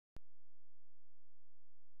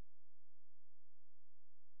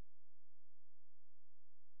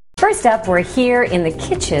First up, we're here in the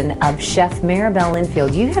kitchen of Chef Maribel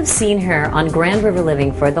Linfield. You have seen her on Grand River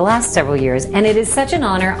Living for the last several years, and it is such an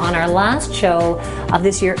honor on our last show of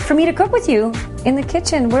this year for me to cook with you in the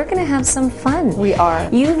kitchen. We're going to have some fun. We are.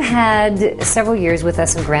 You've had several years with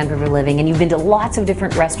us in Grand River Living, and you've been to lots of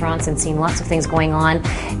different restaurants and seen lots of things going on.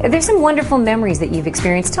 There's some wonderful memories that you've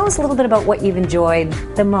experienced. Tell us a little bit about what you've enjoyed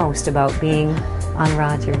the most about being on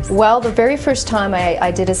Rogers. Well, the very first time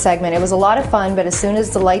I did a segment, it was a lot of fun, but as soon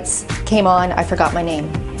as the lights came on, I forgot my name.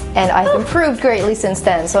 And I've improved greatly since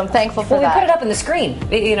then, so I'm thankful for that. Well, we put it up on the screen.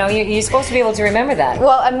 You know, you're supposed to be able to remember that.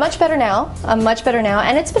 Well, I'm much better now.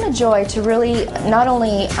 And it's been a joy to really not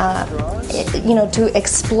only, to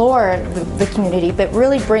explore the community, but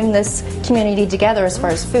really bring this community together as far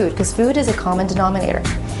as food, because food is a common denominator.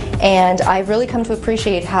 And I've really come to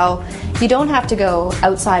appreciate how you don't have to go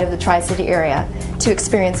outside of the Tri-City area to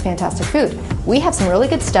experience fantastic food. We have some really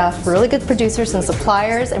good stuff, really good producers and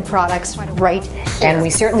suppliers and products right here. And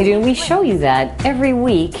we certainly do, and we show you that every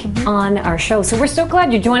week on our show. So we're so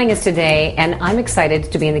glad you're joining us today, and I'm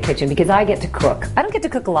excited to be in the kitchen because I get to cook. I don't get to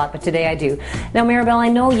cook a lot, but today I do. Now, Maribel, I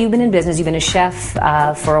know you've been in business. You've been a chef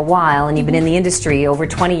for a while, and you've been in the industry over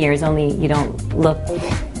 20 years, only you don't look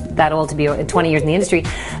that old to be 20 years in the industry.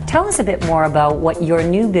 Tell us a bit more about what your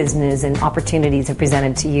new business and opportunities have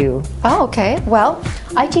presented to you. Oh, okay. Well,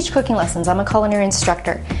 I teach cooking lessons. I'm a culinary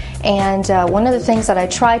instructor. And one of the things that I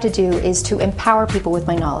try to do is to empower people with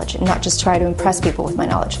my knowledge and not just try to impress people with my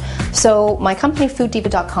knowledge. So my company,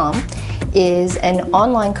 Fooddiva.com, is an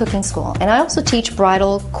online cooking school. And I also teach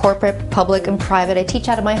bridal, corporate, public, and private. I teach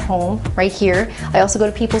out of my home right here. I also go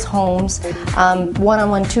to people's homes,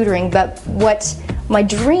 one-on-one tutoring. But what my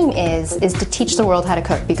dream is to teach the world how to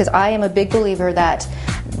cook, because I am a big believer that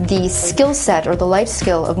the skill set or the life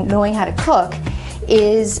skill of knowing how to cook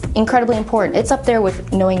is incredibly important. It's up there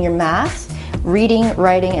with knowing your math, reading,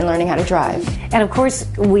 writing, and learning how to drive. And of course,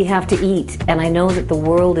 we have to eat. And I know that the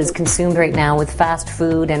world is consumed right now with fast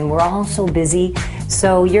food, and we're all so busy.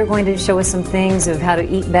 So you're going to show us some things of how to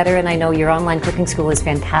eat better. And I know your online cooking school is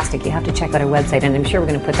fantastic. You have to check out our website, and I'm sure we're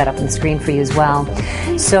going to put that up on the screen for you as well.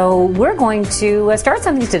 So we're going to start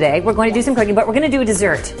something today. We're going to do some cooking, but we're going to do a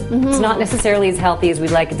dessert. It's not necessarily as healthy as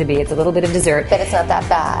we'd like it to be. It's a little bit of dessert. But it's not that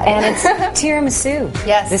bad. And it's tiramisu.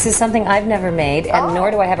 Yes. This is something I've never made, and nor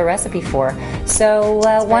do I have a recipe for. So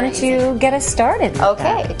why don't you get us started?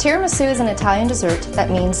 Okay. Tiramisu is an Italian dessert that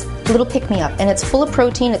means little pick-me-up, and it's full of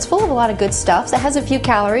protein. It's full of a lot of good stuff. It has a few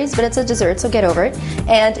calories, but it's a dessert, so get over it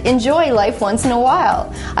and enjoy life once in a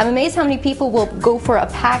while. I'm amazed how many people will go for a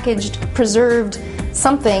packaged, preserved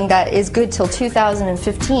something that is good till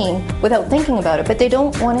 2015 without thinking about it, but they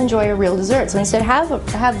don't want to enjoy a real dessert. So instead,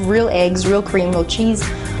 have real eggs, real cream, real cheese,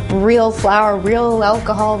 real flour, real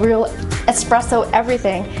alcohol, real espresso,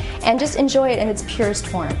 everything, and just enjoy it in its purest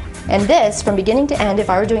form. And this, from beginning to end,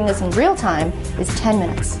 if I were doing this in real time, is 10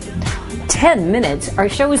 minutes. 10 minutes? Our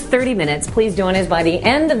show is 30 minutes. Please join us. By the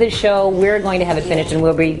end of the show, we're going to have it finished, and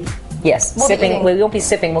we'll be, sipping. We won't be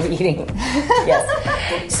sipping, we'll be eating.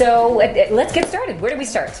 Yes. So let's get started. Where do we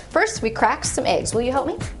start? First, we crack some eggs. Will you help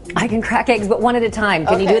me? I can crack eggs, but one at a time.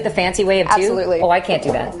 Can you do it the fancy way of two? Absolutely. Oh, I can't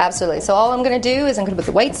do that. Absolutely. So all I'm going to do is I'm going to put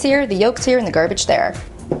the whites here, the yolks here, and the garbage there.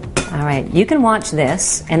 All right. You can watch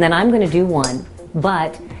this, and then I'm going to do one.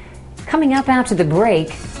 But coming up after the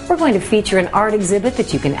break, we're going to feature an art exhibit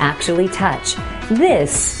that you can actually touch.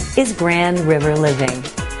 This is Grand River Living.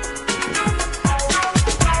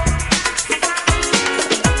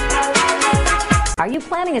 Are you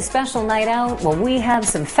planning a special night out? Well, we have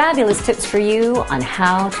some fabulous tips for you on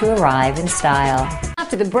how to arrive in style.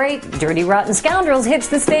 After the break, Dirty Rotten Scoundrels hits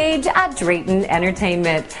the stage at Drayton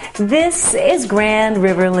Entertainment. This is Grand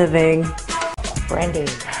River Living. Brandy.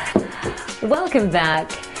 Welcome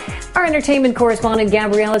back. Our entertainment correspondent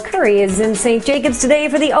Gabriella Curry is in St. Jacobs today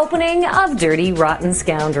for the opening of Dirty Rotten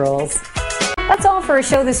Scoundrels. That's all for our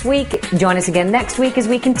show this week. Join us again next week as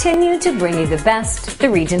we continue to bring you the best the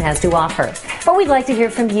region has to offer. But we'd like to hear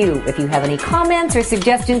from you. If you have any comments or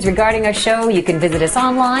suggestions regarding our show, you can visit us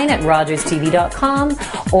online at rogerstv.com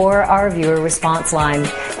or our viewer response line.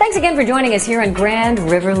 Thanks again for joining us here on Grand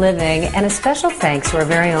River Living, and a special thanks to our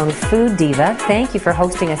very own Food Diva. Thank you for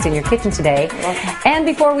hosting us in your kitchen today. And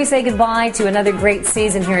before we say goodbye to another great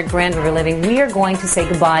season here at Grand River Living, we are going to say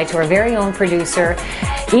goodbye to our very own producer.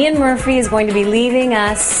 Ian Murphy is going to be leaving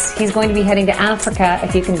us. He's going to be heading to Africa,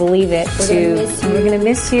 if you can believe it. We're going to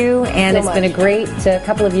miss you, and it's been a great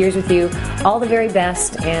couple of years with you. All the very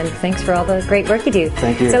best, and thanks for all the great work you do.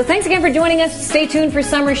 Thank you. So thanks again for joining us. Stay tuned for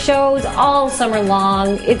summer shows all summer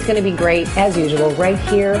long. It's going to be great, as usual, right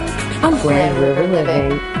here on Grand River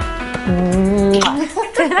Living.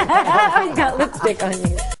 Got lipstick on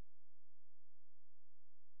you.